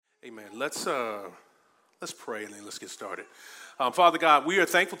Amen. Let's pray and then let's get started. Father God, we are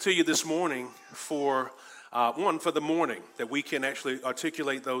thankful to you this morning for for the morning that we can actually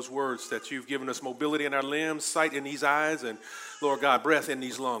articulate those words, that you've given us mobility in our limbs, sight in these eyes, and Lord God, breath in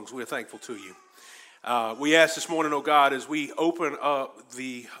these lungs. We're thankful to you. We ask this morning, oh God, as we open up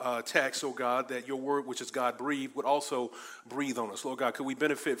the text, oh God, that your word, which is God breathed, would also breathe on us. Lord God, could we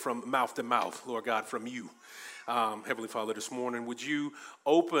benefit from mouth to mouth, Lord God, from you? Heavenly Father, this morning, would you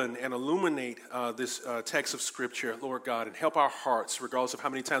open and illuminate this text of Scripture, Lord God, and help our hearts, regardless of how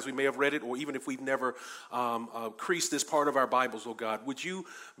many times we may have read it, or even if we've never creased this part of our Bibles, oh God. Would you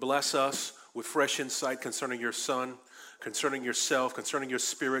bless us with fresh insight concerning your Son, concerning yourself, concerning your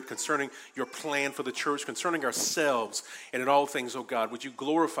Spirit, concerning your plan for the church, concerning ourselves, and in all things, oh God, would you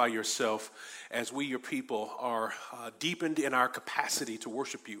glorify yourself as we, your people, are deepened in our capacity to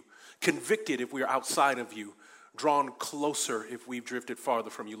worship you, convicted if we are outside of you, drawn closer if we've drifted farther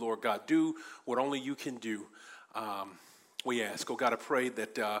from you, Lord God. Do what only you can do. We ask, oh God, I pray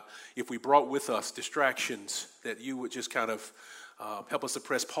that if we brought with us distractions, that you would just kind of help us to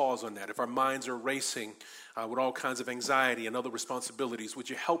press pause on that. If our minds are racing with all kinds of anxiety and other responsibilities, would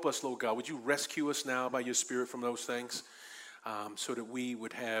you help us, Lord God? Would you rescue us now by your Spirit from those things so that we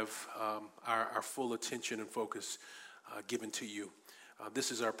would have our full attention and focus given to you?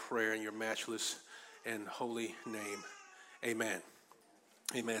 This is our prayer in your matchless and holy name. Amen.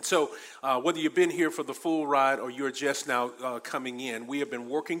 Amen. So whether you've been here for the full ride or you're just now coming in, we have been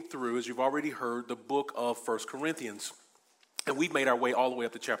working through, as you've already heard, the book of 1 Corinthians. And we've made our way all the way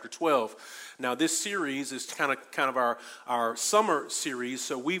up to chapter 12. Now, this series is kind of our summer series.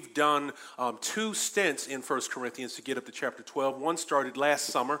 So we've done 2 stints in 1 Corinthians to get up to chapter 12. One started last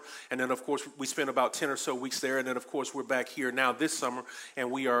summer, and then, of course, we spent about 10 or so weeks there. And then, of course, we're back here now this summer, and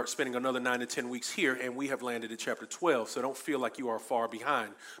we are spending another 9 to 10 weeks here, and we have landed at chapter 12. So don't feel like you are far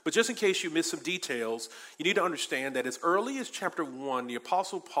behind. But just in case you missed some details, you need to understand that as early as chapter 1, the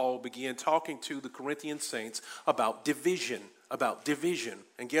Apostle Paul began talking to the Corinthian saints about division.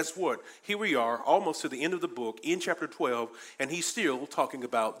 And guess what? Here we are, almost to the end of the book, in chapter 12, and he's still talking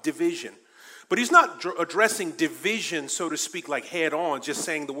about division. But he's not addressing division, so to speak, like head on, just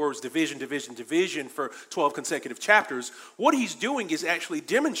saying the words division for 12 consecutive chapters. What he's doing is actually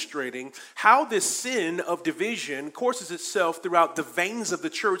demonstrating how this sin of division courses itself throughout the veins of the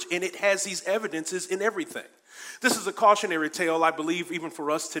church, and it has these evidences in everything. This is a cautionary tale, I believe, even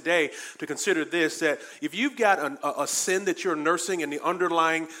for us today, to consider this, that if you've got a sin that you're nursing in the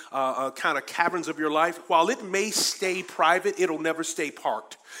underlying kind of caverns of your life, while it may stay private, it'll never stay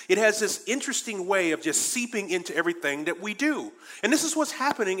parked. It has this interesting way of just seeping into everything that we do. And this is what's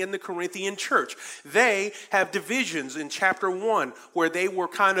happening in the Corinthian church. They have divisions in chapter 1 where they were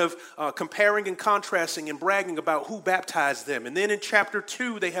kind of comparing and contrasting and bragging about who baptized them. And then in chapter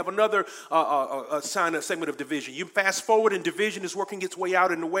 2, they have another segment of division. You fast forward and division is working its way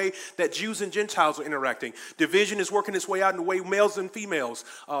out in the way that Jews and Gentiles are interacting. Division is working its way out in the way males and females,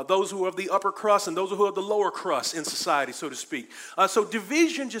 those who are of the upper crust and those who are of the lower crust in society, so to speak. So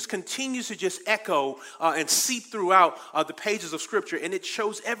division just continues to just echo and seep throughout the pages of Scripture, and it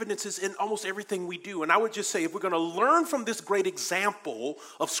shows evidences in almost everything we do. And I would just say, if we're going to learn from this great example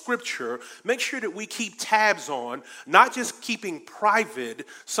of Scripture, make sure that we keep tabs on, not just keeping private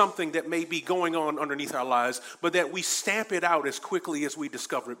something that may be going on underneath our lives, but that we stamp it out as quickly as we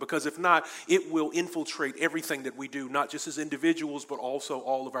discover it, because if not, it will infiltrate everything that we do, not just as individuals, but also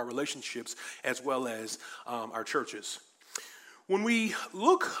all of our relationships as well as our churches. When we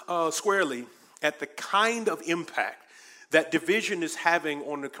look squarely at the kind of impact that division is having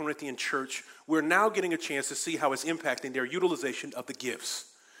on the Corinthian church, we're now getting a chance to see how it's impacting their utilization of the gifts.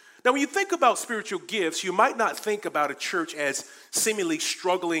 Now, when you think about spiritual gifts, you might not think about a church as seemingly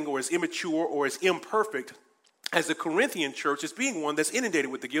struggling or as immature or as imperfect as the Corinthian church as being one that's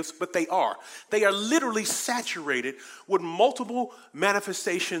inundated with the gifts, but they are. They are literally saturated with multiple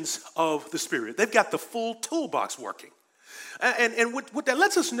manifestations of the Spirit. They've got the full toolbox working. And what that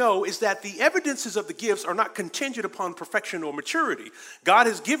lets us know is that the evidences of the gifts are not contingent upon perfection or maturity. God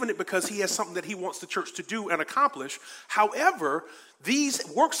has given it because he has something that he wants the church to do and accomplish. However, these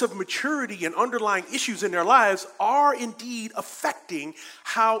works of maturity and underlying issues in their lives are indeed affecting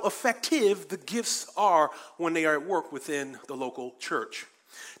how effective the gifts are when they are at work within the local church.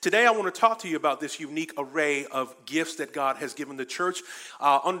 Today, I want to talk to you about this unique array of gifts that God has given the church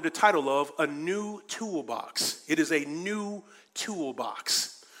under the title of A New Toolbox. It is a new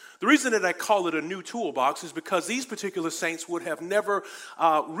toolbox. The reason that I call it a new toolbox is because these particular saints would have never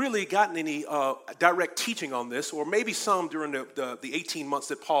really gotten any direct teaching on this, or maybe some during the 18 months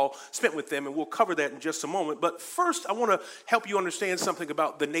that Paul spent with them, and we'll cover that in just a moment. But first, I want to help you understand something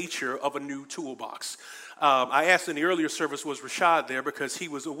about the nature of a new toolbox. I asked in the earlier service, was Rashad there, because he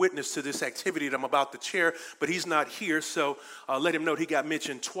was a witness to this activity that I'm about to share, but he's not here, so let him know he got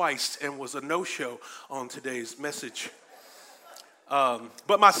mentioned twice and was a no-show on today's message.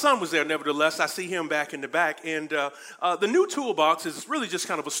 But my son was there nevertheless. I see him back in the back. And the new toolbox is really just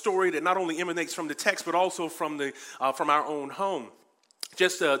kind of a story that not only emanates from the text, but also from our own home.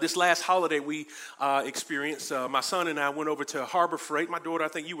 Just this last holiday we experienced, my son and I went over to Harbor Freight. My daughter, I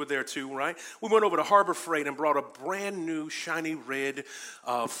think you were there too, right? We went over to Harbor Freight and brought a brand new shiny red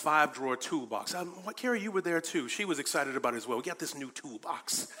 5-drawer toolbox. Carrie, you were there too. She was excited about it as well. We got this new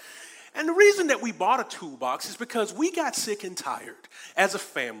toolbox. And the reason that we bought a toolbox is because we got sick and tired as a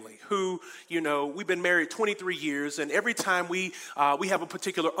family who, we've been married 23 years, and every time we have a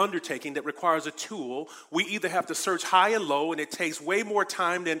particular undertaking that requires a tool, we either have to search high and low, and it takes way more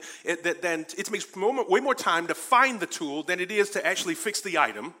time way more time to find the tool than it is to actually fix the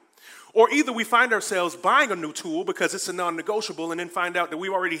item. Or either we find ourselves buying a new tool because it's a non-negotiable and then find out that we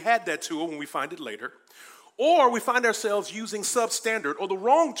already had that tool when we find it later. Or we find ourselves using substandard or the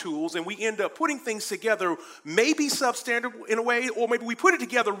wrong tools, and we end up putting things together maybe substandard in a way, or maybe we put it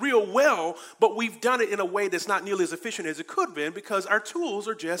together real well, but we've done it in a way that's not nearly as efficient as it could have been because our tools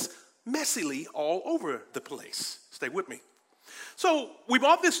are just messily all over the place. Stay with me. So we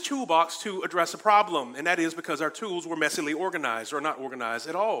bought this toolbox to address a problem, and that is because our tools were messily organized or not organized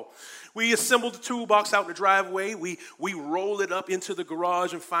at all. We assembled the toolbox out in the driveway. We rolled it up into the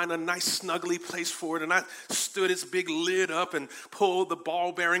garage and find a nice snuggly place for it, and I stood its big lid up and pulled the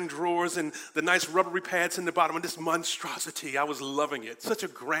ball-bearing drawers and the nice rubbery pads in the bottom of this monstrosity. I was loving it. Such a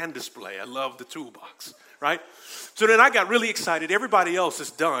grand display. I love the toolbox, right? So then I got really excited. Everybody else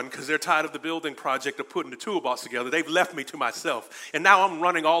is done because they're tired of the building project of putting the toolbox together. They've left me to myself. And now I'm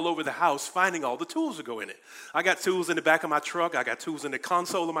running all over the house finding all the tools that go in it. I got tools in the back of my truck. I got tools in the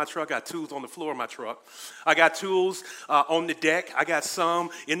console of my truck. I got tools on the floor of my truck. I got tools on the deck. I got some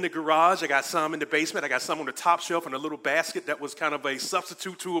in the garage. I got some in the basement. I got some on the top shelf in a little basket that was kind of a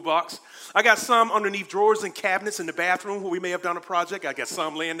substitute toolbox. I got some underneath drawers and cabinets in the bathroom where we may have done a project. I got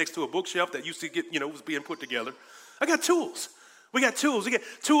some laying next to a bookshelf that used to get, was being put together. I got tools. We got tools. We got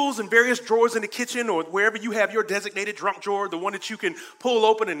tools in various drawers in the kitchen or wherever you have your designated junk drawer, the one that you can pull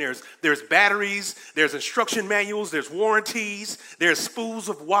open, and there's batteries, there's instruction manuals, there's warranties, there's spools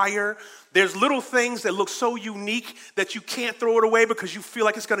of wire, there's little things that look so unique that you can't throw it away because you feel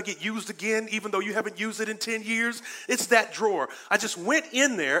like it's going to get used again even though you haven't used it in 10 years. It's that drawer. I just went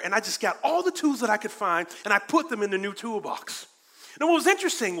in there and I just got all the tools that I could find and I put them in the new toolbox. And what was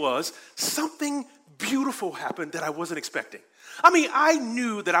interesting was something beautiful happened that I wasn't expecting. I mean, I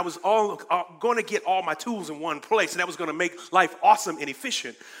knew that I was going to get all my tools in one place, and that was going to make life awesome and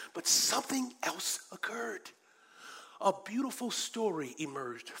efficient. But something else occurred. A beautiful story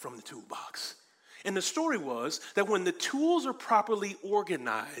emerged from the toolbox. And the story was that when the tools are properly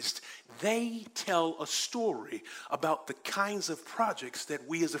organized, they tell a story about the kinds of projects that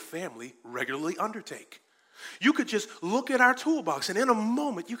we as a family regularly undertake. You could just look at our toolbox, and in a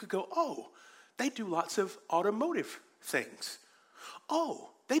moment, you could go, oh, they do lots of automotive things. Oh,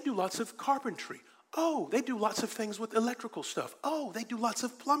 they do lots of carpentry. Oh, they do lots of things with electrical stuff. Oh, they do lots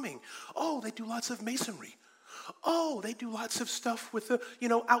of plumbing. Oh, they do lots of masonry. Oh, they do lots of stuff with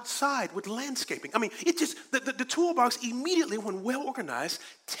outside with landscaping. I mean, it just, the toolbox immediately, when well organized,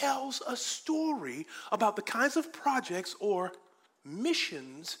 tells a story about the kinds of projects or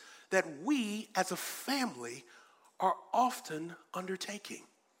missions that we as a family are often undertaking.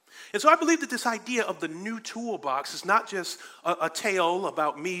 And so I believe that this idea of the new toolbox is not just a tale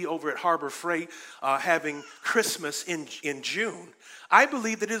about me over at Harbor Freight having Christmas in June. I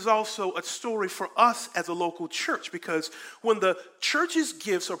believe that it is also a story for us as a local church, because when the church's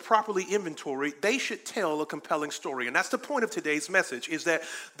gifts are properly inventoried, they should tell a compelling story. And that's the point of today's message, is that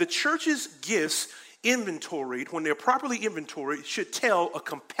the church's gifts inventoried, when they're properly inventoried, should tell a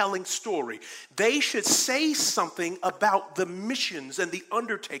compelling story. They should say something about the missions and the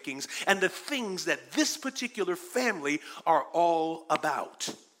undertakings and the things that this particular family are all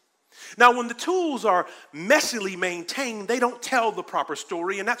about. Now, when the tools are messily maintained, they don't tell the proper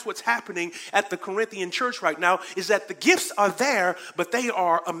story, and that's what's happening at the Corinthian church right now, is that the gifts are there, but they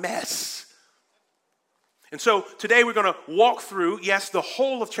are a mess. And so today we're going to walk through, yes, the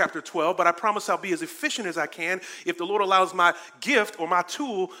whole of chapter 12, but I promise I'll be as efficient as I can if the Lord allows my gift or my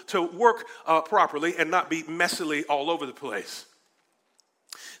tool to work properly and not be messily all over the place.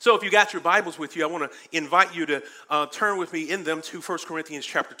 So if you got your Bibles with you, I want to invite you to turn with me in them to 1 Corinthians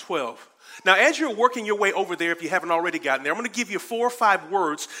chapter 12. Now, as you're working your way over there, if you haven't already gotten there, I'm going to give you 4 or 5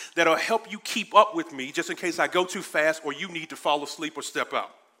 words that will help you keep up with me, just in case I go too fast or you need to fall asleep or step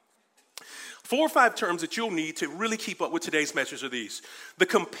out. 4 or 5 terms that you'll need to really keep up with today's message are these. The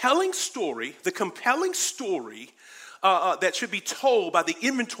compelling story that should be told by the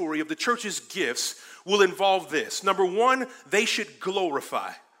inventory of the church's gifts will involve this. Number 1, they should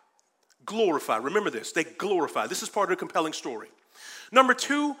glorify. Glorify. Remember this. They glorify. This is part of the compelling story. Number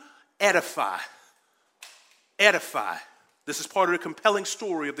 2, edify. Edify. This is part of the compelling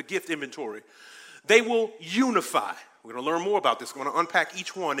story of the gift inventory. They will unify. We're going to learn more about this. We're going to unpack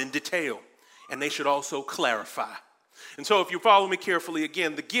each one in detail. And they should also clarify. And so if you follow me carefully,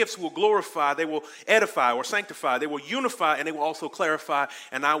 again, the gifts will glorify, they will edify or sanctify, they will unify, and they will also clarify.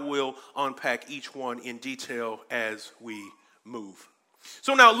 And I will unpack each one in detail as we move.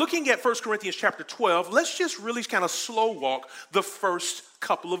 So now looking at 1 Corinthians chapter 12, let's just really kind of slow walk the first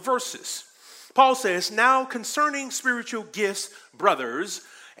couple of verses. Paul says, now concerning spiritual gifts, brothers,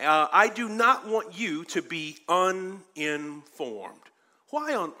 I do not want you to be uninformed.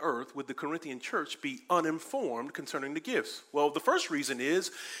 Why on earth would the Corinthian church be uninformed concerning the gifts? Well, the first reason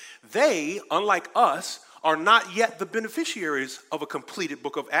is they, unlike us, are not yet the beneficiaries of a completed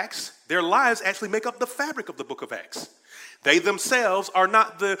book of Acts. Their lives actually make up the fabric of the book of Acts. They themselves are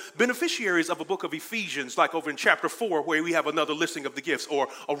not the beneficiaries of a book of Ephesians, like over in chapter 4, where we have another listing of the gifts, or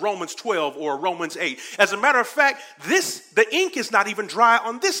a Romans 12 or a Romans 8. As a matter of fact, the ink is not even dry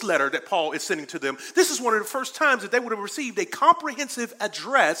on this letter that Paul is sending to them. This is one of the first times that they would have received a comprehensive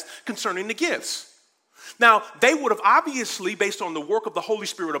address concerning the gifts. Now, they would have obviously, based on the work of the Holy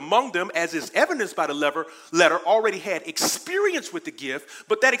Spirit among them, as is evidenced by the letter, already had experience with the gift,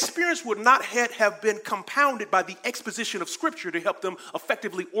 but that experience would not have been compounded by the exposition of Scripture to help them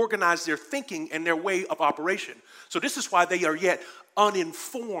effectively organize their thinking and their way of operation. So this is why they are yet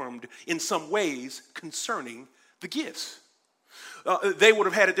uninformed in some ways concerning the gifts. They would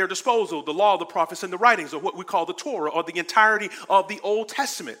have had at their disposal the law, the prophets, and the writings, or what we call the Torah, or the entirety of the Old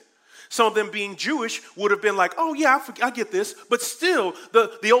Testament. Some of them being Jewish would have been like, oh yeah, I get this. But still,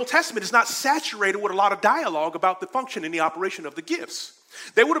 the Old Testament is not saturated with a lot of dialogue about the function and the operation of the gifts.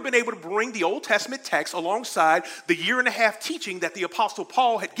 They would have been able to bring the Old Testament text alongside the 1.5-year teaching that the Apostle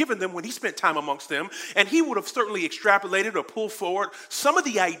Paul had given them when he spent time amongst them. And he would have certainly extrapolated or pulled forward some of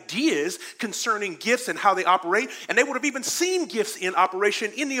the ideas concerning gifts and how they operate. And they would have even seen gifts in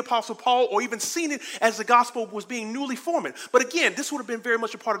operation in the Apostle Paul, or even seen it as the gospel was being newly formed. But again, this would have been very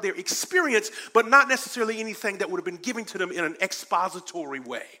much a part of their experience, but not necessarily anything that would have been given to them in an expository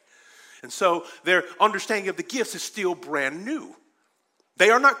way. And so their understanding of the gifts is still brand new. They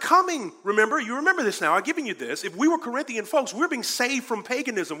are not coming, you remember this now, I'm giving you this. If we were Corinthian folks, we're being saved from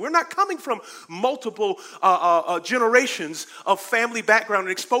paganism. We're not coming from multiple generations of family background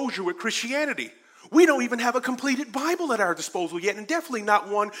and exposure with Christianity. We don't even have a completed Bible at our disposal yet, and definitely not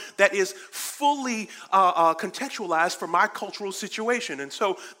one that is fully contextualized for my cultural situation. And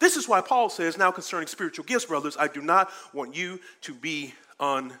so this is why Paul says, now concerning spiritual gifts, brothers, I do not want you to be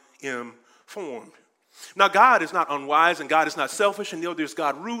uninformed. Now, God is not unwise, and God is not selfish, and neither is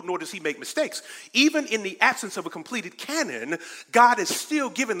God rude, nor does he make mistakes. Even in the absence of a completed canon, God is still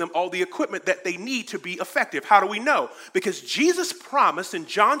giving them all the equipment that they need to be effective. How do we know? Because Jesus promised in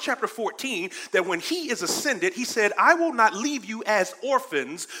John chapter 14 that when he is ascended, he said, I will not leave you as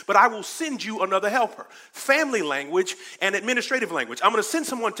orphans, but I will send you another helper. Family language and administrative language. I'm going to send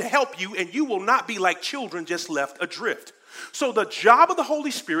someone to help you, and you will not be like children just left adrift. So the job of the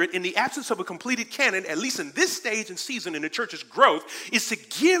Holy Spirit in the absence of a completed canon, at least in this stage and season in the church's growth, is to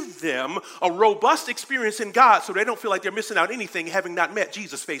give them a robust experience in God so they don't feel like they're missing out anything having not met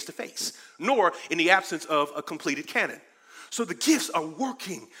Jesus face to face, nor in the absence of a completed canon. So the gifts are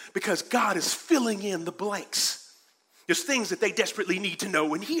working because God is filling in the blanks. There's things that they desperately need to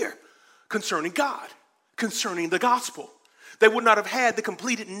know and hear concerning God, concerning the gospel. They would not have had the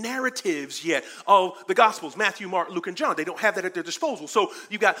completed narratives yet of the Gospels, Matthew, Mark, Luke, and John. They don't have that at their disposal. So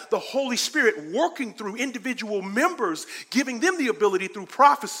you got the Holy Spirit working through individual members, giving them the ability through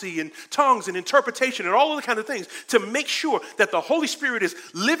prophecy and tongues and interpretation and all of the kind of things to make sure that the Holy Spirit is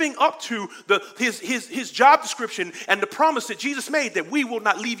living up to his job description and the promise that Jesus made that we will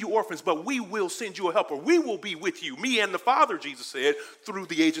not leave you orphans, but we will send you a helper. We will be with you, me and the Father, Jesus said, through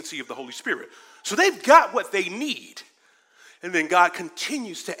the agency of the Holy Spirit. So they've got what they need. And then God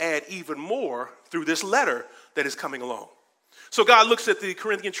continues to add even more through this letter that is coming along. So God looks at the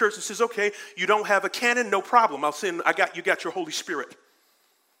Corinthian church and says, okay, you don't have a canon, no problem. You got your Holy Spirit.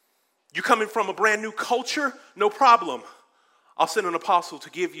 You're coming from a brand new culture, no problem. I'll send an apostle to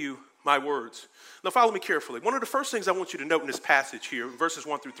give you my words. Now follow me carefully. One of the first things I want you to note in this passage here, verses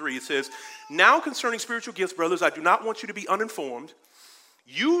 1 through 3, it says, now concerning spiritual gifts, brothers, I do not want you to be uninformed.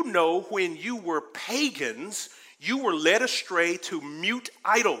 You know when you were pagans, you were led astray to mute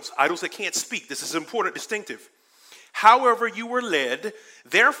idols that can't speak. This is important, distinctive. However you were led,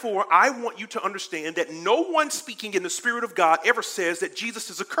 therefore I want you to understand that no one speaking in the Spirit of God ever says that Jesus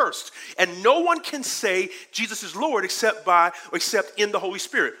is accursed. And no one can say Jesus is Lord except in the Holy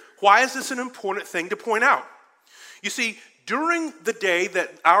Spirit. Why is this an important thing to point out? You see, during the day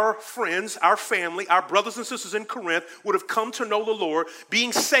that our friends, our family, our brothers and sisters in Corinth would have come to know the Lord,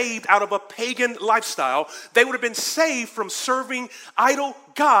 being saved out of a pagan lifestyle, they would have been saved from serving idol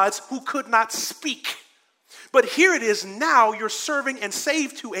gods who could not speak. But here it is now, you're serving and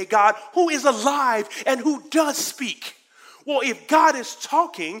saved to a God who is alive and who does speak. Well, if God is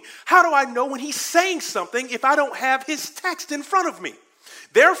talking, how do I know when he's saying something if I don't have his text in front of me?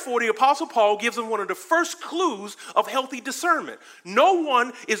 Therefore, the Apostle Paul gives them one of the first clues of healthy discernment. No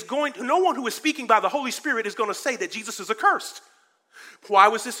one who is speaking by the Holy Spirit is going to say that Jesus is accursed. Why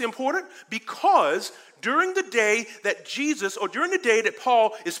was this important? Because during the day that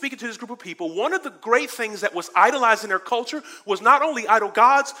Paul is speaking to this group of people, one of the great things that was idolized in their culture was not only idol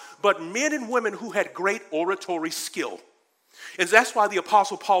gods, but men and women who had great oratory skill. And that's why the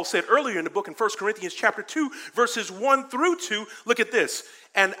Apostle Paul said earlier in the book in 1 Corinthians chapter 2, verses 1 through 2, look at this.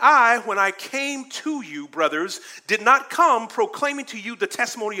 And I, when I came to you, brothers, did not come proclaiming to you the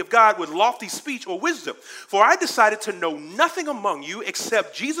testimony of God with lofty speech or wisdom. For I decided to know nothing among you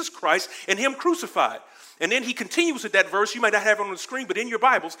except Jesus Christ and him crucified. And then he continues with that verse. You might not have it on the screen, but in your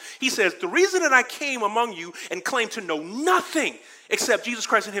Bibles, he says, the reason that I came among you and claimed to know nothing except Jesus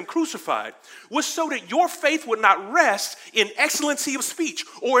Christ and him crucified was so that your faith would not rest in excellency of speech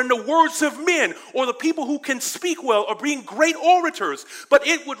or in the words of men or the people who can speak well or being great orators, but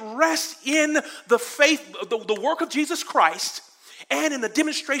it would rest in the faith, the work of Jesus Christ and in the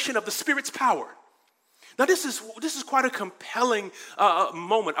demonstration of the Spirit's power. Now this is quite a compelling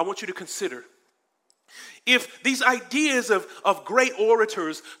moment I want you to consider. If these ideas of great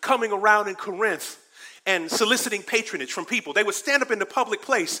orators coming around in Corinth and soliciting patronage from people, they would stand up in the public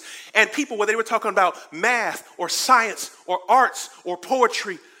place and people, whether they were talking about math or science or arts or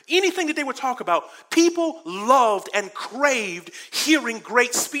poetry, anything that they would talk about, people loved and craved hearing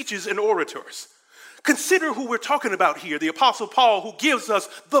great speeches and orators. Consider who we're talking about here, the Apostle Paul, who gives us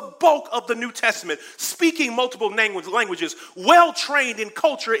the bulk of the New Testament, speaking multiple languages, well-trained in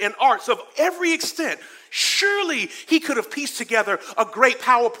culture and arts of every extent. Surely he could have pieced together a great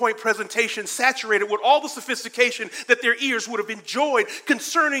PowerPoint presentation saturated with all the sophistication that their ears would have enjoyed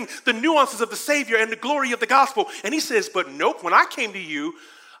concerning the nuances of the Savior and the glory of the gospel. And he says, but nope, when I came to you,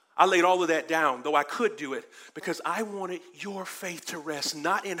 I laid all of that down, though I could do it, because I wanted your faith to rest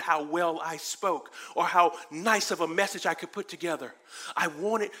not in how well I spoke or how nice of a message I could put together. I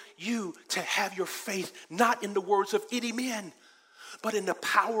wanted you to have your faith not in the words of any men, but in the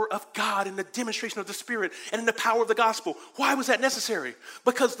power of God, in the demonstration of the Spirit, and in the power of the gospel. Why was that necessary?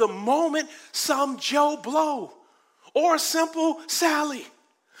 Because the moment some Joe Blow or simple Sally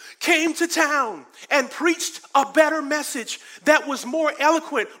came to town and preached a better message that was more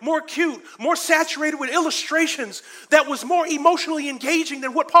eloquent, more cute, more saturated with illustrations, that was more emotionally engaging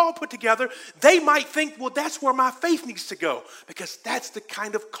than what Paul put together, they might think, well, that's where my faith needs to go, because that's the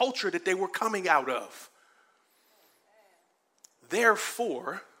kind of culture that they were coming out of.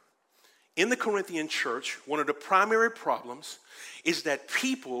 Therefore, in the Corinthian church, one of the primary problems is that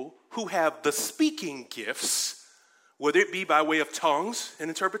people who have the speaking gifts, whether it be by way of tongues and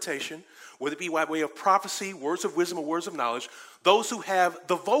interpretation, whether it be by way of prophecy, words of wisdom, or words of knowledge, those who have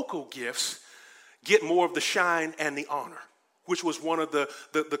the vocal gifts get more of the shine and the honor, which was one of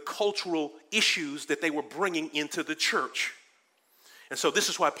the cultural issues that they were bringing into the church. And so this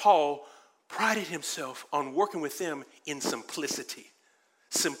is why Paul prided himself on working with them in simplicity,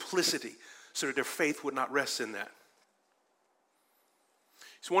 so that their faith would not rest in that.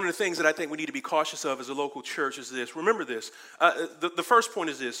 So one of the things that I think we need to be cautious of as a local church is this. Remember this. The first point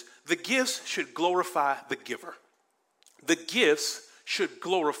is this. The gifts should glorify the giver. The gifts should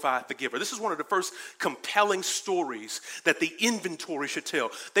glorify the giver. This is one of the first compelling stories that the inventory should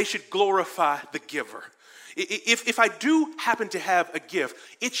tell. They should glorify the giver. If I do happen to have a gift,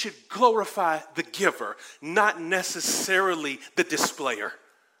 it should glorify the giver, not necessarily the displayer.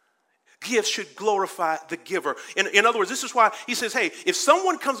 gifts should glorify the giver. In other words, this is why he says, hey, if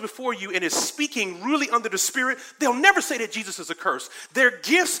someone comes before you and is speaking really under the Spirit, they'll never say that Jesus is a curse. Their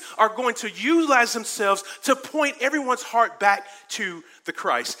gifts are going to utilize themselves to point everyone's heart back to the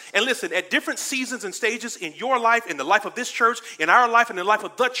Christ. And listen, at different seasons and stages in your life, in the life of this church, in our life, and in the life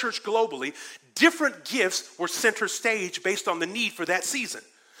of the church globally, different gifts were center stage based on the need for that season.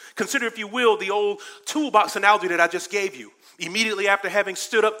 Consider, if you will, the old toolbox analogy that I just gave you. Immediately after having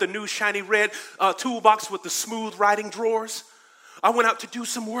stood up the new shiny red toolbox with the smooth writing drawers, I went out to do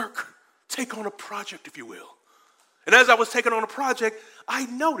some work, take on a project, if you will. And as I was taking on a project, I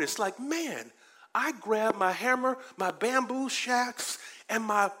noticed, like, man, I grab my hammer, my bamboo shafts, and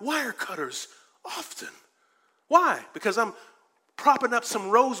my wire cutters often. Why? Because I'm propping up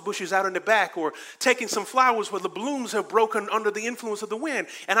some rose bushes out in the back, or taking some flowers where the blooms have broken under the influence of the wind,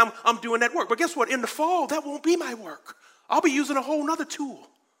 and I'm doing that work. But guess what? In the fall, that won't be my work. I'll be using a whole nother tool.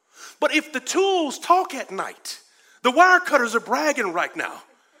 But if the tools talk at night, the wire cutters are bragging right now.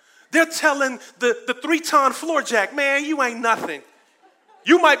 They're telling the 3-ton floor jack, man, you ain't nothing.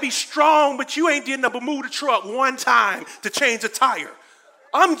 You might be strong, but you ain't did nothing but move the truck one time to change a tire.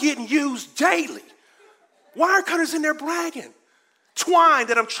 I'm getting used daily. Wire cutters in there bragging. Twine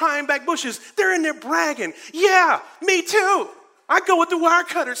that I'm trying back bushes, they're in there bragging. Yeah, me too. I go with the wire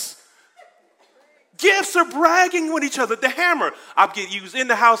cutters. Gifts are bragging with each other. The hammer, I get used in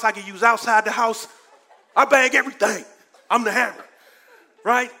the house, I get used outside the house. I bang everything. I'm the hammer,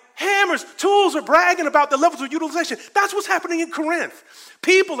 right? Hammers, tools are bragging about the levels of utilization. That's what's happening in Corinth.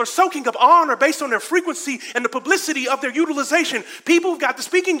 People are soaking up honor based on their frequency and the publicity of their utilization. People who've got the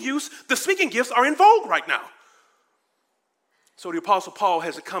speaking gifts are in vogue right now. So the Apostle Paul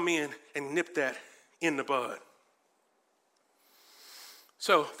has to come in and nip that in the bud.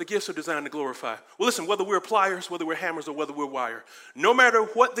 So the gifts are designed to glorify. Well, listen, whether we're pliers, whether we're hammers, or whether we're wire, no matter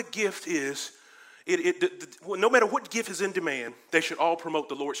what the gift is, no matter what gift is in demand, they should all promote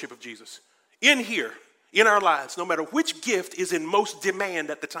the lordship of Jesus. In here, in our lives, no matter which gift is in most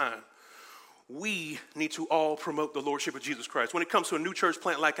demand at the time, we need to all promote the lordship of Jesus Christ. When it comes to a new church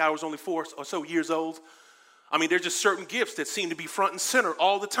plant like ours, only 4 or so years old, I mean, there's just certain gifts that seem to be front and center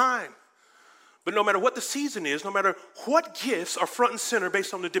all the time. But no matter what the season is, no matter what gifts are front and center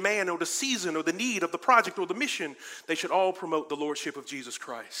based on the demand or the season or the need of the project or the mission, they should all promote the lordship of Jesus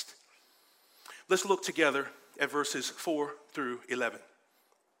Christ. Let's look together at verses 4 through 11.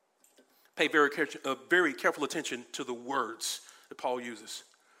 Pay very careful attention to the words that Paul uses.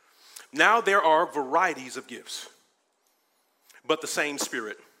 Now there are varieties of gifts, but the same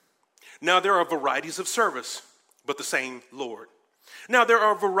Spirit. Now there are varieties of service, but the same Lord. Now there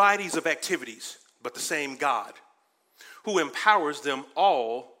are varieties of activities, but the same God, who empowers them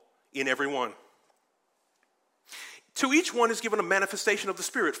all in every one. To each one is given a manifestation of the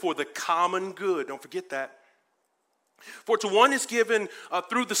Spirit for the common good. Don't forget that. For to one is given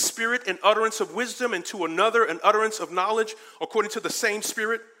through the Spirit an utterance of wisdom, and to another an utterance of knowledge according to the same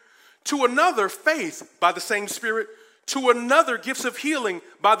Spirit. To another faith by the same Spirit. To another gifts of healing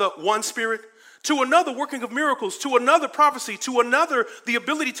by the one Spirit. To another working of miracles. To another prophecy. To another the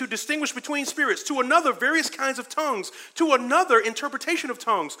ability to distinguish between spirits. To another various kinds of tongues. To another interpretation of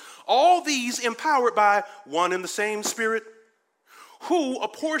tongues. All these empowered by one and the same Spirit, who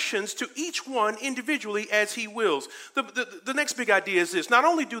apportions to each one individually as he wills. The next big idea is this. Not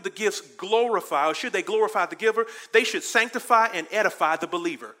only do the gifts glorify, or should they glorify the giver, they should sanctify and edify the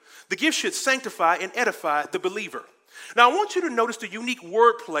believer. The gifts should sanctify and edify the believer. Now, I want you to notice the unique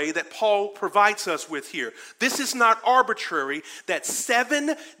wordplay that Paul provides us with here. This is not arbitrary, that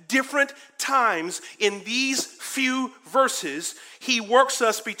 7 different times in these few verses, he works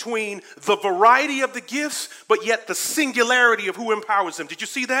us between the variety of the gifts, but yet the singularity of who empowers them. Did you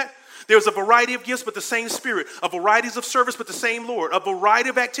see that? There's a variety of gifts, but the same Spirit. A varieties of service, but the same Lord. A variety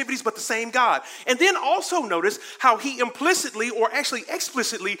of activities, but the same God. And then also notice how he implicitly, or actually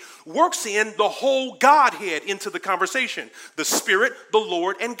explicitly, works in the whole Godhead into the conversation. The Spirit, the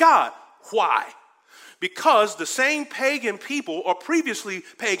Lord, and God. Why? Because the same pagan people, or previously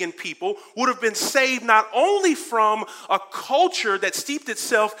pagan people, would have been saved not only from a culture that steeped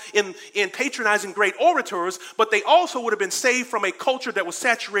itself in patronizing great orators, but they also would have been saved from a culture that was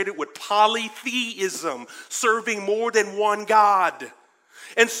saturated with polytheism, serving more than one God.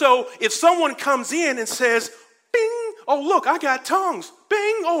 And so if someone comes in and says, bing, oh look, I got tongues.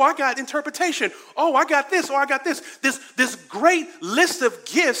 Bing, oh, I got interpretation. Oh, I got this, oh, I got this. This great list of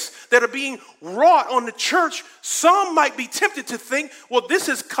gifts that are being wrought on the church. Some might be tempted to think, well, this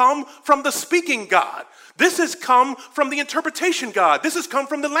has come from the speaking God. This has come from the interpretation God. This has come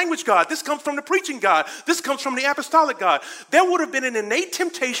from the language God. This comes from the preaching God. This comes from the apostolic God. There would have been an innate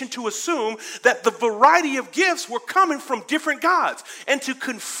temptation to assume that the variety of gifts were coming from different gods and to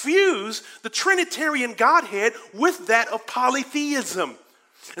confuse the Trinitarian Godhead with that of polytheism.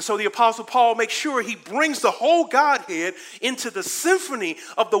 And so the Apostle Paul makes sure he brings the whole Godhead into the symphony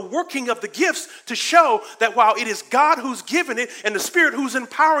of the working of the gifts to show that while it is God who's given it and the Spirit who's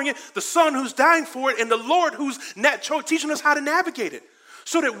empowering it, the Son who's dying for it, and the Lord who's teaching us how to navigate it.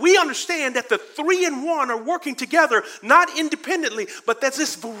 So that we understand that the three in one are working together, not independently, but that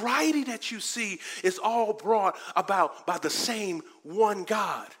this variety that you see is all brought about by the same one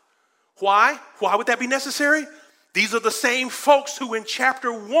God. Why? Why would that be necessary? These are the same folks who in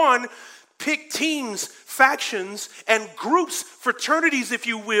chapter 1 picked teams, factions, and groups, fraternities, if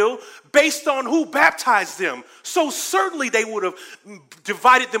you will, based on who baptized them. So certainly they would have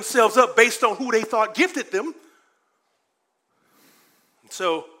divided themselves up based on who they thought gifted them.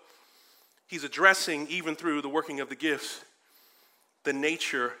 So he's addressing, even through the working of the gifts, the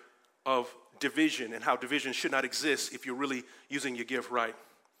nature of division and how division should not exist if you're really using your gift right.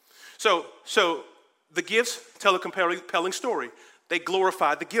 So the gifts tell a compelling story. They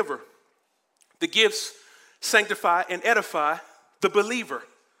glorify the giver. The gifts sanctify and edify the believer.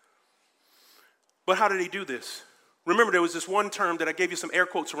 But how do they do this? Remember, there was this one term that I gave you some air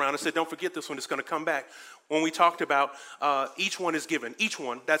quotes around. I said, don't forget this one. It's going to come back. When we talked about each one is given. Each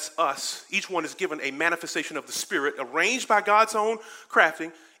one, that's us. Each one is given a manifestation of the Spirit arranged by God's own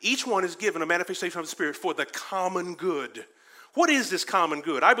crafting. Each one is given a manifestation of the Spirit for the common good. What is this common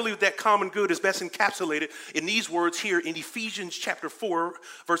good? I believe that common good is best encapsulated in these words here in Ephesians chapter 4,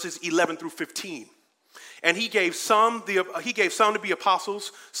 verses 11 through 15. And he gave some to be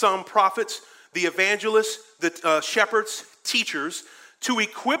apostles, some prophets, the evangelists, the shepherds, teachers, to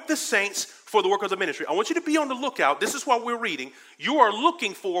equip the saints for the work of the ministry. I want you to be on the lookout. This is what we're reading. You are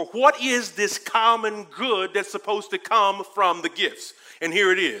looking for what is this common good that's supposed to come from the gifts. And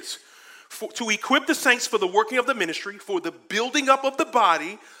here it is. To equip the saints for the working of the ministry, for the building up of the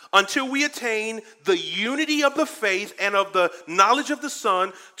body, until we attain the unity of the faith and of the knowledge of the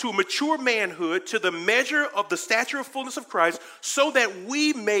Son, to mature manhood, to the measure of the stature of fullness of Christ, so that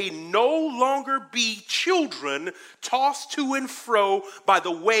we may no longer be children, tossed to and fro by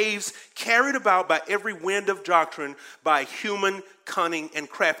the waves, carried about by every wind of doctrine, by human cunning and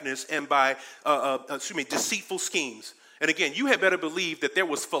craftiness, and by deceitful schemes. And again, you had better believe that there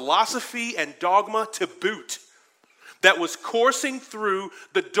was philosophy and dogma to boot that was coursing through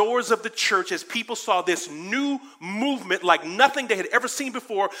the doors of the church as people saw this new movement like nothing they had ever seen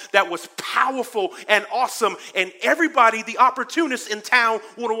before that was powerful and awesome. And everybody, the opportunists in town,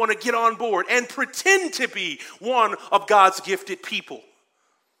 would want to get on board and pretend to be one of God's gifted people.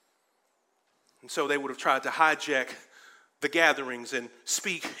 And so they would have tried to hijack the gatherings and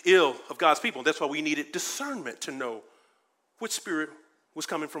speak ill of God's people. That's why we needed discernment to know which spirit was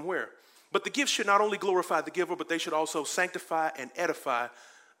coming from where. But the gifts should not only glorify the giver, but they should also sanctify and edify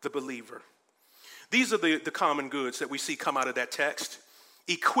the believer. These are the common goods that we see come out of that text.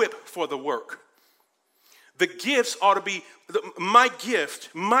 Equip for the work. The gifts ought to be, my gift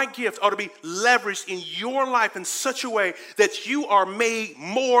ought to be leveraged in your life in such a way that you are made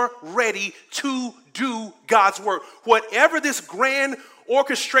more ready to do God's work. Whatever this grand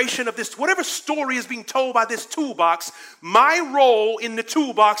orchestration of this, whatever story is being told by this toolbox, my role in the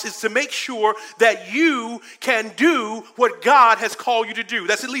toolbox is to make sure that you can do what God has called you to do.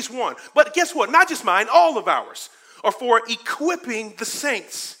 That's at least one. But guess what? Not just mine, all of ours are for equipping the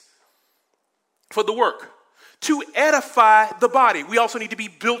saints for the work. To edify the body. We also need to be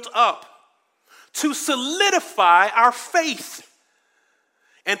built up. To solidify our faith.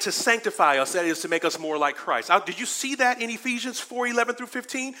 And to sanctify us, that is to make us more like Christ. Did you see that in Ephesians 4, 11 through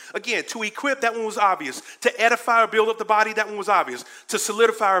 15? Again, to equip, that one was obvious. To edify or build up the body, that one was obvious. To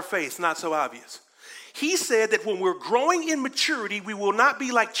solidify our faith, not so obvious. He said that when we're growing in maturity, we will not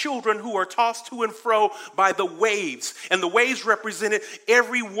be like children who are tossed to and fro by the waves. And the waves represented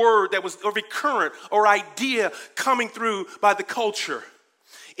every word that was, every current or idea coming through by the culture.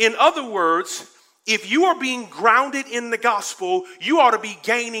 In other words, if you are being grounded in the gospel, you ought to be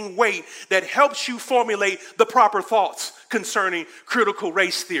gaining weight that helps you formulate the proper thoughts concerning critical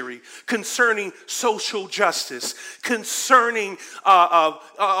race theory, concerning social justice, concerning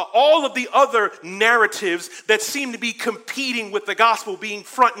all of the other narratives that seem to be competing with the gospel being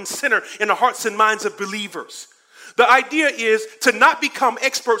front and center in the hearts and minds of believers. The idea is to not become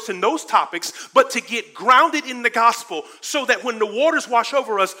experts in those topics, but to get grounded in the gospel so that when the waters wash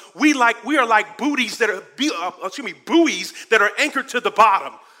over us, we are like buoys that are anchored to the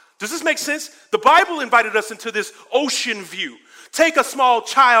bottom. Does this make sense? The Bible invited us into this ocean view. Take a small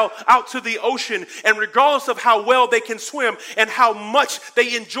child out to the ocean, and regardless of how well they can swim and how much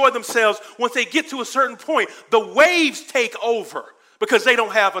they enjoy themselves, once they get to a certain point, the waves take over because they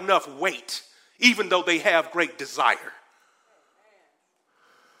don't have enough weight, even though they have great desire.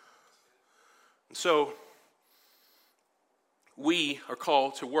 And so, we are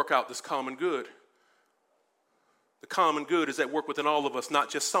called to work out this common good. The common good is at work within all of us, not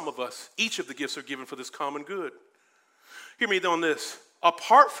just some of us. Each of the gifts are given for this common good. Hear me on this.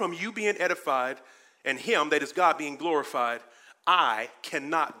 Apart from you being edified and him, that is God, being glorified, I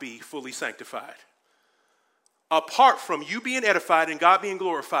cannot be fully sanctified. Apart from you being edified and God being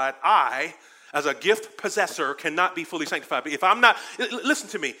glorified, I, as a gift possessor, cannot be fully sanctified. But if I'm not, listen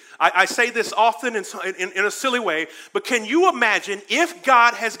to me. I say this often in a silly way, but can you imagine if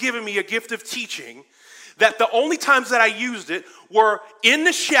God has given me a gift of teaching, that the only times that I used it were in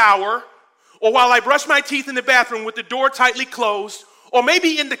the shower, or while I brush my teeth in the bathroom with the door tightly closed, or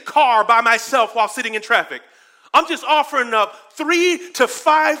maybe in the car by myself while sitting in traffic? I'm just offering up 3 to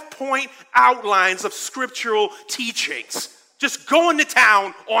 5 point outlines of scriptural teachings, just going to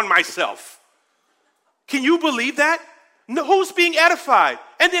town on myself. Can you believe that? No, who's being edified?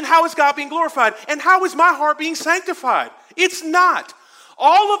 And then how is God being glorified? And how is my heart being sanctified? It's not.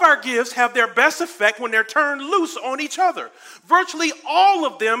 All of our gifts have their best effect when they're turned loose on each other. Virtually all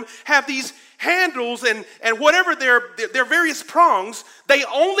of them have these handles and whatever their various prongs. They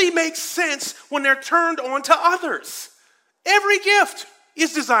only make sense when they're turned on to others. Every gift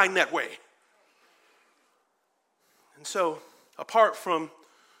is designed that way. And so, apart from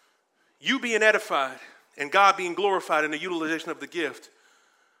you being edified and God being glorified in the utilization of the gift,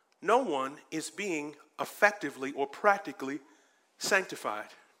 no one is being effectively or practically sanctified.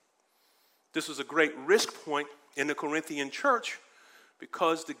 This was a great risk point in the Corinthian church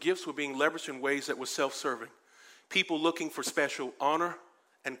because the gifts were being leveraged in ways that were self-serving. People looking for special honor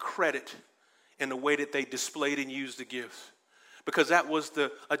and credit in the way that they displayed and used the gifts. Because that was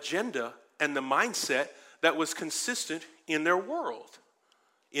the agenda and the mindset that was consistent in their world.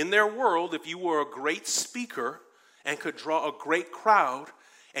 In their world, if you were a great speaker and could draw a great crowd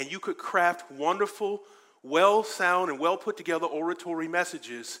and you could craft wonderful, well-sound and well-put-together oratory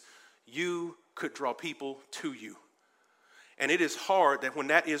messages, you could draw people to you. And it is hard that when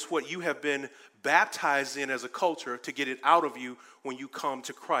that is what you have been baptized in as a culture, to get it out of you when you come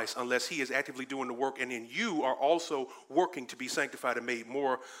to Christ, unless he is actively doing the work and then you are also working to be sanctified and made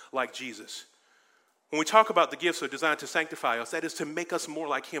more like Jesus. When we talk about the gifts are designed to sanctify us, that is to make us more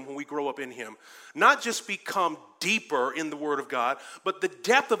like him when we grow up in him. Not just become deeper in the word of God, but the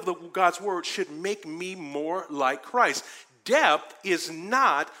depth of God's word should make me more like Christ. Depth is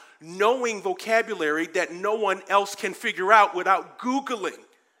not knowing vocabulary that no one else can figure out without Googling.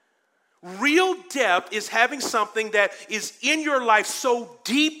 Real depth is having something that is in your life so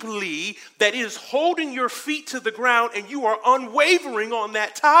deeply that it is holding your feet to the ground and you are unwavering on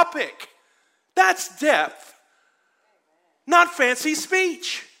that topic. That's depth, not fancy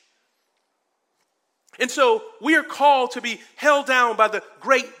speech. And so we are called to be held down by the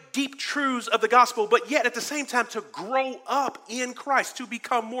great deep truths of the gospel, but yet at the same time to grow up in Christ, to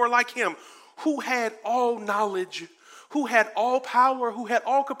become more like him, who had all knowledge, who had all power, who had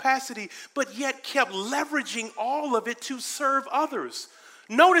all capacity, but yet kept leveraging all of it to serve others.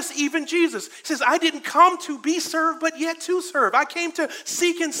 Notice even Jesus says, I didn't come to be served, but yet to serve. I came to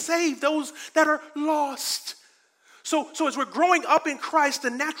seek and save those that are lost. So as we're growing up in Christ, the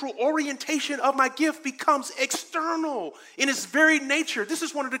natural orientation of my gift becomes external in its very nature. This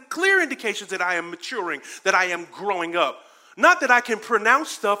is one of the clear indications that I am maturing, that I am growing up. Not that I can pronounce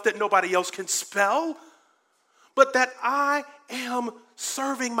stuff that nobody else can spell, but that I am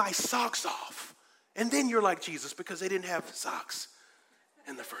serving my socks off. And then you're like Jesus because they didn't have socks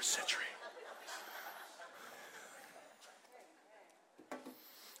in the first century.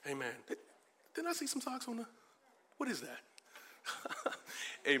 Amen. Didn't I see some socks on the... What is that?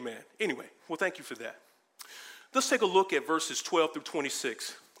 Amen. Anyway, well, thank you for that. Let's take a look at verses 12 through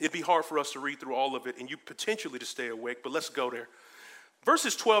 26. It'd be hard for us to read through all of it and you potentially to stay awake, but let's go there.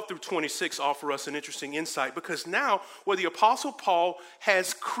 Verses 12 through 26 offer us an interesting insight because now where the Apostle Paul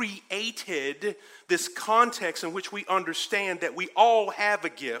has created this context in which we understand that we all have a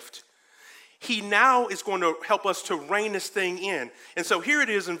gift, he now is going to help us to rein this thing in. And so here it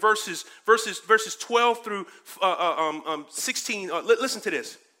is in verses 12 through 16. Listen to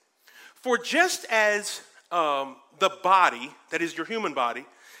this. For just as the body, that is your human body,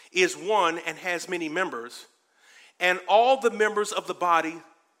 is one and has many members, and all the members of the body,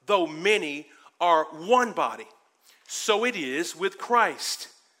 though many, are one body, so it is with Christ.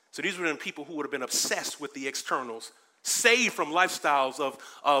 So these were the people who would have been obsessed with the externals, saved from lifestyles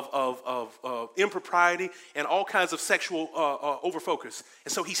of impropriety and all kinds of sexual overfocus.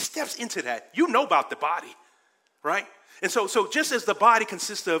 And so he steps into that. You know about the body, right? And so just as the body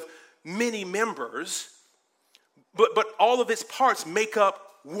consists of many members, but all of its parts make up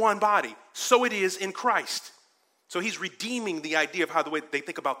one body, so it is in Christ. So he's redeeming the idea of how the way they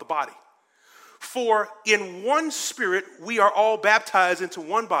think about the body. For in one spirit we are all baptized into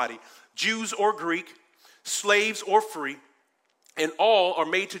one body, Jews or Greek, slaves or free, and all are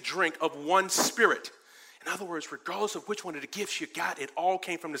made to drink of one spirit. In other words, regardless of which one of the gifts you got, it all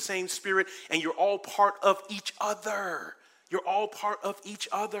came from the same spirit, and you're all part of each other. You're all part of each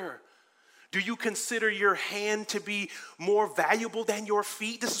other. Do you consider your hand to be more valuable than your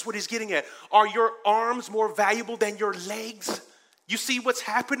feet? This is what he's getting at. Are your arms more valuable than your legs? You see what's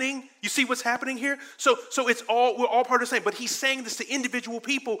happening? You see what's happening here? So we're all part of the same. But he's saying this to individual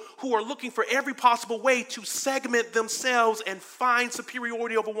people who are looking for every possible way to segment themselves and find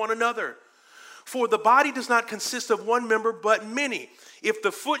superiority over one another. For the body does not consist of one member, but many. If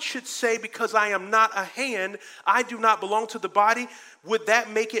the foot should say, because I am not a hand, I do not belong to the body, would that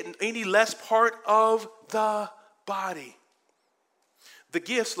make it any less part of the body? The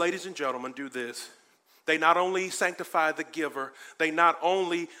gifts, ladies and gentlemen, do this. They not only sanctify the giver, they not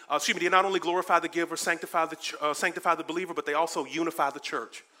only glorify the giver, sanctify the believer, but they also unify the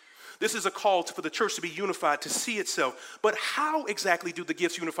church. This is a call for the church to be unified, to see itself. But how exactly do the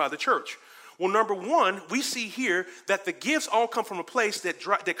gifts unify the church? Well, number one, we see here that the gifts all come from a place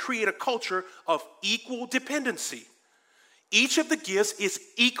that create a culture of equal dependency. Each of the gifts is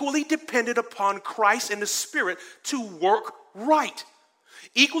equally dependent upon Christ and the Spirit to work right.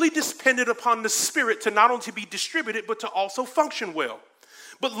 Equally dependent upon the Spirit to not only to be distributed, but to also function well.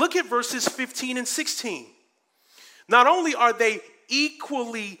 But look at verses 15 and 16. Not only are they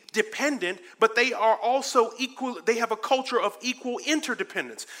equally dependent, but they are also equal. They have a culture of equal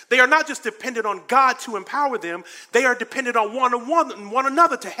interdependence. They are not just dependent on God to empower them. They are dependent on one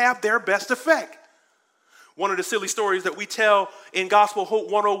another to have their best effect. One of the silly stories that we tell in Gospel Hope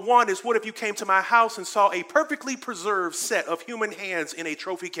 101 is, what if you came to my house and saw a perfectly preserved set of human hands in a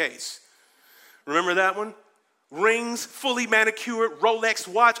trophy case? Remember that one? Rings, fully manicured, Rolex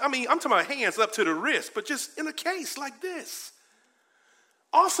watch. I mean, I'm talking about hands up to the wrist, but just in a case like this.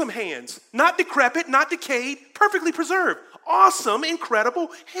 Awesome hands, not decrepit, not decayed, perfectly preserved. Awesome, incredible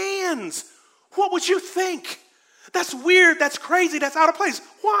hands. What would you think? That's weird, that's crazy, that's out of place.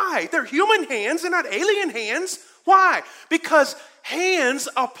 Why? They're human hands, they're not alien hands. Why? Because hands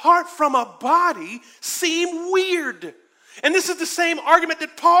apart from a body seem weird. And this is the same argument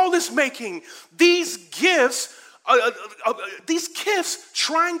that Paul is making. These gifts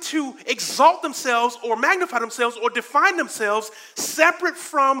trying to exalt themselves or magnify themselves or define themselves separate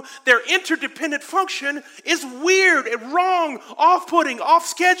from their interdependent function is weird and wrong, off-putting, off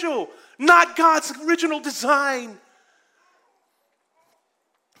schedule, not God's original design.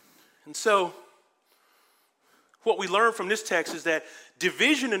 And so what we learn from this text is that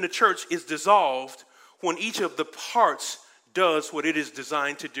division in the church is dissolved when each of the parts does what it is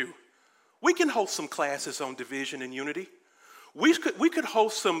designed to do. We can host some classes on division and unity. We could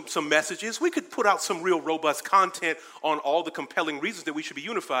host some messages. We could put out some real robust content on all the compelling reasons that we should be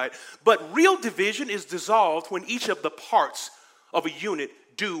unified. But real division is dissolved when each of the parts of a unit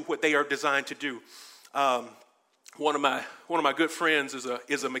do what they are designed to do. One of my good friends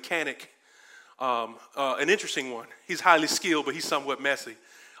is a mechanic, an interesting one. He's highly skilled, but he's somewhat messy.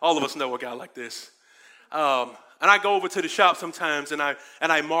 All of us know a guy like this. And I go over to the shop sometimes, and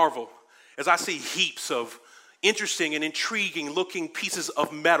I marvel as I see heaps of interesting and intriguing looking pieces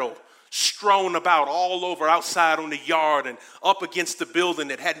of metal strewn about all over outside on the yard and up against the building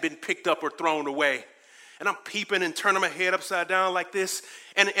that hadn't been picked up or thrown away. And I'm peeping and turning my head upside down like this.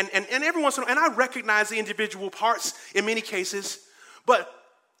 And every once in a while, and I recognize the individual parts in many cases. But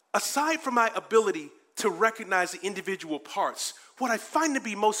aside from my ability to recognize the individual parts, what I find to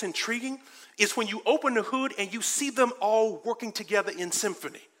be most intriguing is when you open the hood and you see them all working together in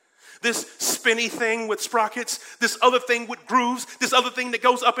symphony. This spinny thing with sprockets, this other thing with grooves, this other thing that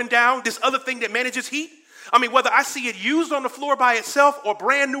goes up and down, this other thing that manages heat. I mean, whether I see it used on the floor by itself or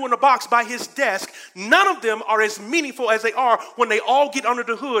brand new in a box by his desk, none of them are as meaningful as they are when they all get under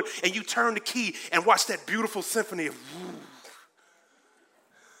the hood and you turn the key and watch that beautiful symphony of woo.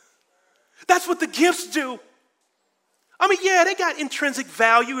 That's what the gifts do. I mean, yeah, they got intrinsic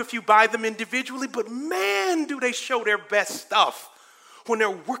value if you buy them individually, but man, do they show their best stuff when they're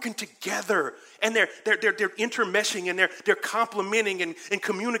working together and they're intermeshing and they're complementing and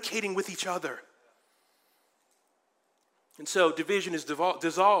communicating with each other. And so division is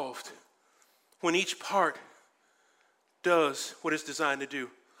dissolved when each part does what it's designed to do.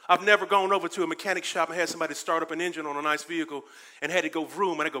 I've never gone over to a mechanic shop and had somebody start up an engine on a nice vehicle and had it go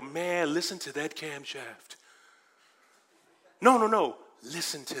vroom, and I go, man, listen to that camshaft. No.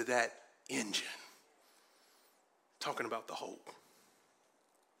 Listen to that engine. Talking about the whole.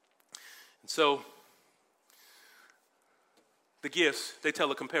 And so, the gifts, they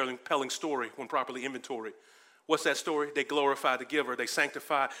tell a compelling story when properly inventoried. What's that story? They glorify the giver. They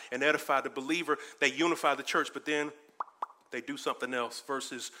sanctify and edify the believer. They unify the church, but then they do something else.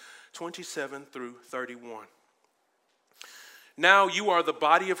 Verses 27 through 31. Now you are the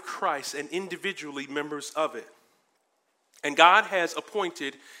body of Christ and individually members of it. And God has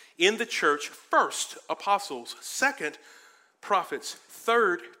appointed in the church first apostles, second prophets,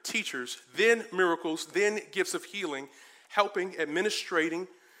 third teachers, then miracles, then gifts of healing, helping, administrating,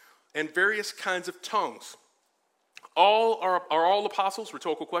 and various kinds of tongues. Are all apostles?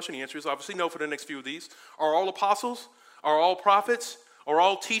 Rhetorical question. The answer is obviously no for the next few of these. Are all apostles? Are all prophets? Are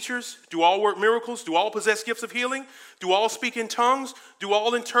all teachers? Do all work miracles? Do all possess gifts of healing? Do all speak in tongues? Do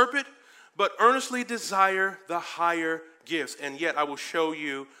all interpret? But earnestly desire the higher gifts. And yet I will show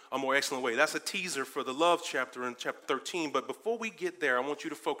you a more excellent way. That's a teaser for the love chapter in chapter 13. But before we get there, I want you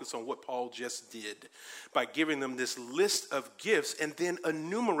to focus on what Paul just did by giving them this list of gifts and then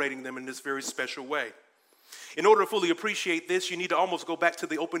enumerating them in this very special way. In order to fully appreciate this, you need to almost go back to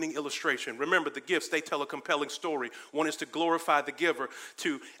the opening illustration. Remember, the gifts, they tell a compelling story. One is to glorify the giver,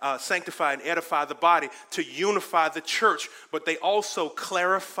 to sanctify and edify the body, to unify the church, but they also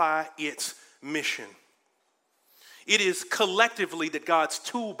clarify its mission. It is collectively that God's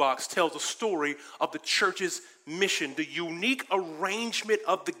toolbox tells a story of the church's mission. The unique arrangement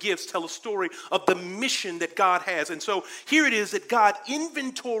of the gifts tell a story of the mission that God has. And so here it is that God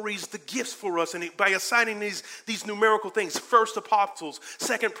inventories the gifts for us, and by assigning these numerical things, first apostles,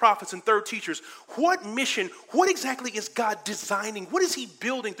 second prophets, and third teachers. What mission, what exactly is God designing? What is he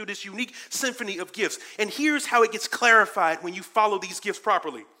building through this unique symphony of gifts? And here's how it gets clarified when you follow these gifts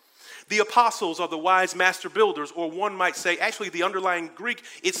properly. The apostles are the wise master builders, or one might say, actually the underlying Greek,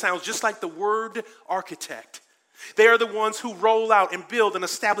 it sounds just like the word architect. They are the ones who roll out and build and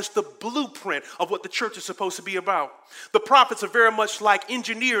establish the blueprint of what the church is supposed to be about. The prophets are very much like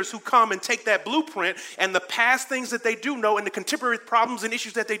engineers who come and take that blueprint and the past things that they do know and the contemporary problems and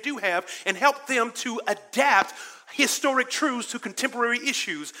issues that they do have and help them to adapt historic truths to contemporary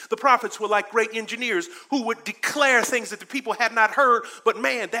issues. The prophets were like great engineers who would declare things that the people had not heard, but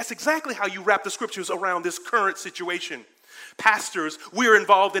man, that's exactly how you wrap the scriptures around this current situation. Pastors, we're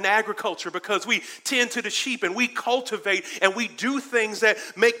involved in agriculture because we tend to the sheep and we cultivate and we do things that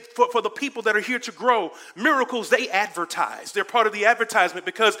make for the people that are here to grow. Miracles, they advertise. They're part of the advertisement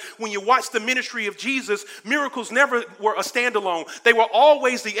because when you watch the ministry of Jesus, miracles never were a standalone. They were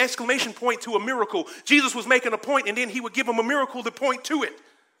always the exclamation point to a miracle. Jesus was making a point and then he would give them a miracle to point to it.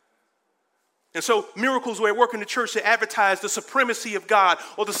 And so miracles were at work in the church to advertise the supremacy of God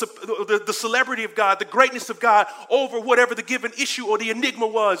or the celebrity of God, the greatness of God over whatever the given issue or the enigma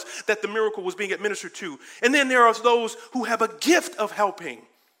was that the miracle was being administered to. And then there are those who have a gift of helping,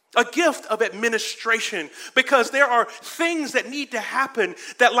 a gift of administration, because there are things that need to happen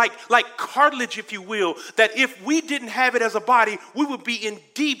that like cartilage, if you will, that if we didn't have it as a body, we would be in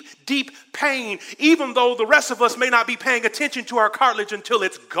deep, deep pain, even though the rest of us may not be paying attention to our cartilage until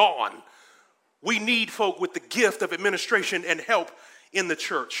it's gone. We need folk with the gift of administration and help in the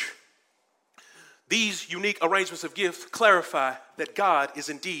church. These unique arrangements of gifts clarify that God is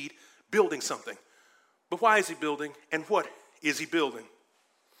indeed building something. But why is he building and what is he building?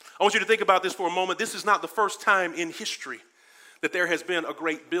 I want you to think about this for a moment. This is not the first time in history that there has been a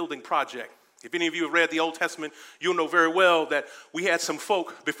great building project. If any of you have read the Old Testament, you'll know very well that we had some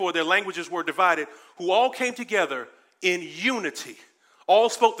folk before their languages were divided who all came together in unity, all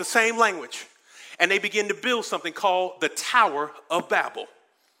spoke the same language. And they began to build something called the Tower of Babel.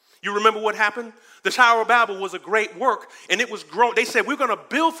 You remember what happened? The Tower of Babel was a great work, and it was grown. They said, we're going to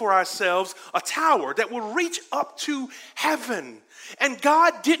build for ourselves a tower that will reach up to heaven. And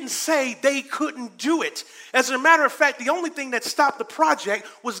God didn't say they couldn't do it. As a matter of fact, the only thing that stopped the project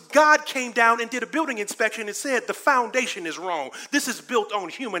was God came down and did a building inspection and said, the foundation is wrong. This is built on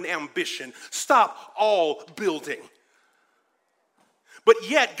human ambition. Stop all building. But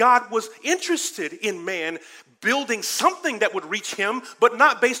yet God was interested in man building something that would reach him, but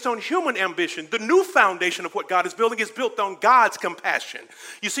not based on human ambition. The new foundation of what God is building is built on God's compassion.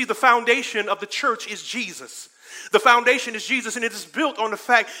 You see, the foundation of the church is Jesus. The foundation is Jesus, and it is built on the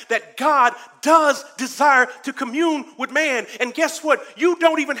fact that God does desire to commune with man. And guess what? You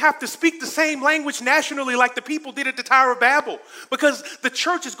don't even have to speak the same language nationally like the people did at the Tower of Babel, because the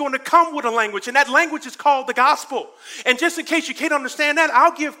church is going to come with a language, and that language is called the gospel. And just in case you can't understand that,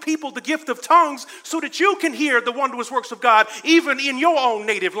 I'll give people the gift of tongues so that you can hear the wondrous works of God even in your own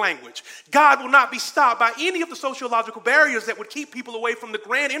native language. God will not be stopped by any of the sociological barriers that would keep people away from the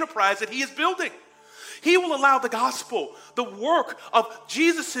grand enterprise that he is building. He will allow the gospel, the work of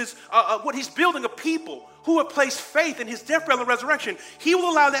Jesus's, what he's building, a people who have placed faith in his death, burial, and resurrection. He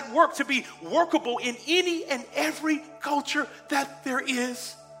will allow that work to be workable in any and every culture that there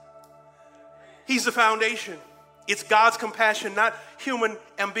is. He's the foundation. It's God's compassion, not human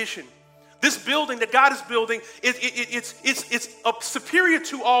ambition. This building that God is building, it's superior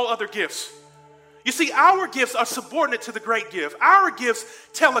to all other gifts. You see, our gifts are subordinate to the great gift. Our gifts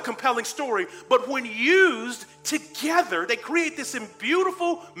tell a compelling story, but when used together, they create this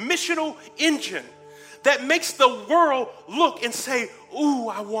beautiful missional engine that makes the world look and say, ooh,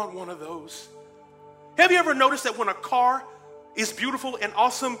 I want one of those. Have you ever noticed that when a car is beautiful and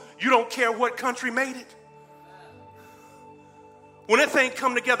awesome, you don't care what country made it? When that thing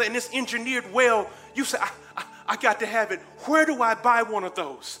come together and it's engineered well, you say, I got to have it. Where do I buy one of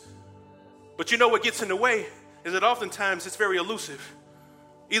those? But you know what gets in the way is that oftentimes it's very elusive.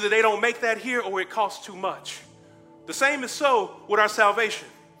 Either they don't make that here or it costs too much. The same is so with our salvation.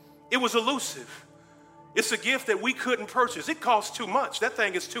 It was elusive. It's a gift that we couldn't purchase. It costs too much. That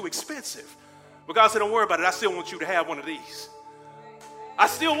thing is too expensive. But God said, don't worry about it. I still want you to have one of these. I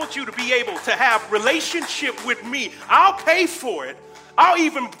still want you to be able to have relationship with me. I'll pay for it. I'll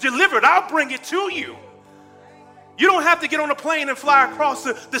even deliver it. I'll bring it to you. You don't have to get on a plane and fly across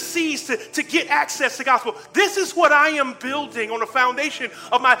the seas to get access to the gospel. This is what I am building on the foundation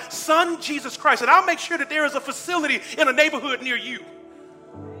of my son, Jesus Christ. And I'll make sure that there is a facility in a neighborhood near you.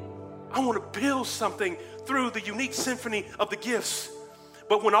 I want to build something through the unique symphony of the gifts.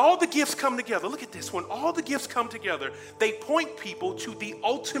 But when all the gifts come together, look at this. When all the gifts come together, they point people to the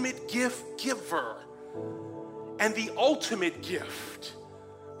ultimate gift giver and the ultimate gift,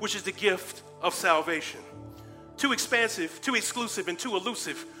 which is the gift of salvation. Too expansive, too exclusive, and too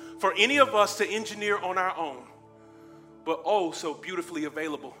elusive for any of us to engineer on our own. But oh, so beautifully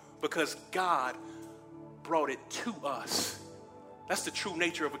available because God brought it to us. That's the true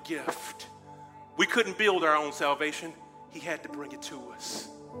nature of a gift. We couldn't build our own salvation. He had to bring it to us.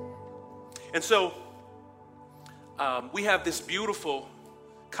 And so we have this beautiful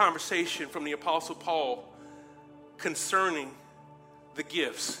conversation from the Apostle Paul concerning the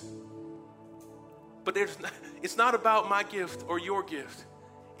gifts. But it's not about my gift or your gift.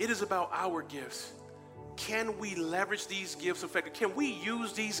 It is about our gifts. Can we leverage these gifts effectively? Can we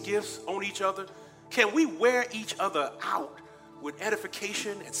use these gifts on each other? Can we wear each other out with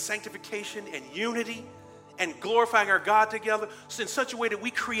edification and sanctification and unity and glorifying our God together in such a way that we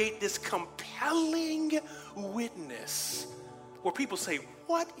create this compelling witness where people say,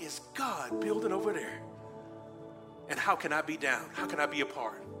 what is God building over there? And how can I be down? How can I be a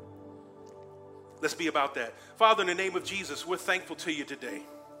part? Let's be about that. Father, in the name of Jesus, we're thankful to you today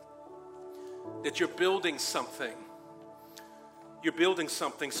that you're building something. You're building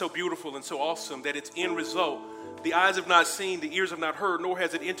something so beautiful and so awesome that its end result, the eyes have not seen, the ears have not heard, nor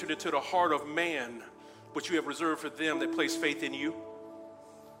has it entered into the heart of man, what you have reserved for them that place faith in you.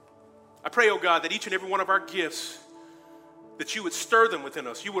 I pray, oh God, that each and every one of our gifts, that you would stir them within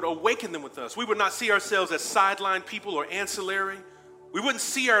us. You would awaken them with us. We would not see ourselves as sideline people or ancillary. We wouldn't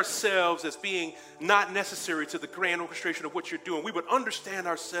see ourselves as being not necessary to the grand orchestration of what you're doing. We would understand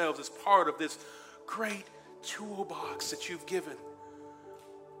ourselves as part of this great toolbox that you've given.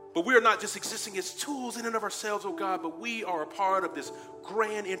 But we are not just existing as tools in and of ourselves, oh God, but we are a part of this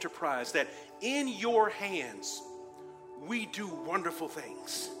grand enterprise that in your hands, we do wonderful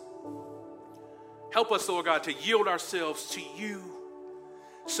things. Help us, Lord God, to yield ourselves to you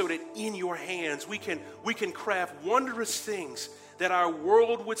so that in your hands we can craft wondrous things that our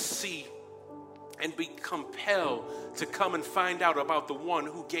world would see and be compelled to come and find out about the one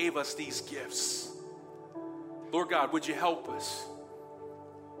who gave us these gifts. Lord God, would you help us?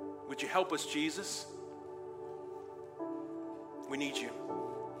 Would you help us, Jesus? We need you.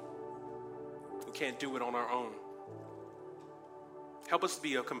 We can't do it on our own. Help us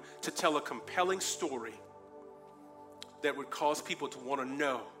to tell a compelling story that would cause people to want to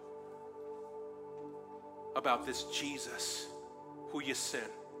know about this Jesus who you sent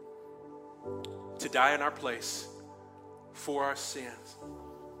to die in our place for our sins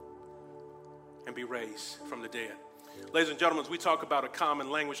and be raised from the dead. Ladies and gentlemen, as we talk about a common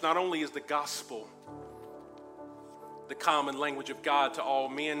language, not only is the gospel the common language of God to all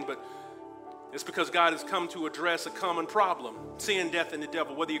men, but it's because God has come to address a common problem: sin, death, and the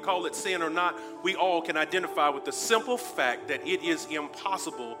devil. Whether you call it sin or not, we all can identify with the simple fact that it is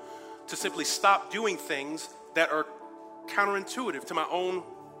impossible to simply stop doing things that are counterintuitive to my own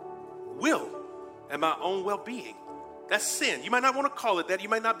will and my own well-being. That's sin. You might not want to call it that. You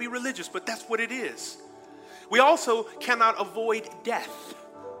might not be religious, but that's what it is. We also cannot avoid death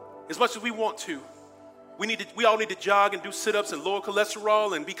as much as we want to. We all need to jog and do sit-ups and lower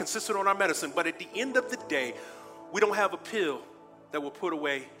cholesterol and be consistent on our medicine. But at the end of the day, we don't have a pill that will put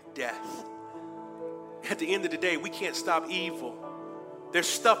away death. At the end of the day, we can't stop evil. There's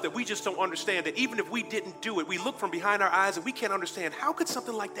stuff that we just don't understand, that even if we didn't do it, we look from behind our eyes and we can't understand, how could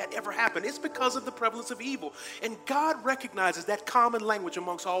something like that ever happen? It's because of the prevalence of evil. And God recognizes that common language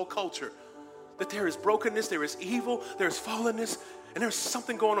amongst all culture, that there is brokenness, there is evil, there's fallenness, and there's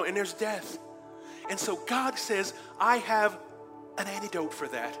something going on, and there's death. And so God says, I have an antidote for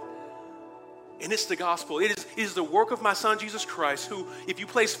that. And it's the gospel. It is the work of my son, Jesus Christ, who, if you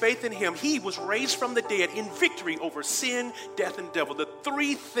place faith in him, he was raised from the dead in victory over sin, death, and devil. The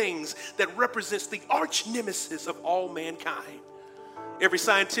three things that represents the arch nemesis of all mankind. Every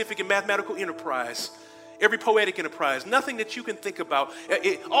scientific and mathematical enterprise, every poetic enterprise, nothing that you can think about,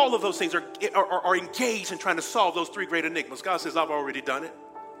 all of those things are engaged in trying to solve those three great enigmas. God says, I've already done it.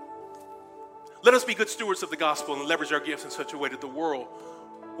 Let us be good stewards of the gospel and leverage our gifts in such a way that the world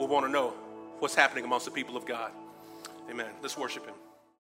will want to know what's happening amongst the people of God. Amen. Let's worship him.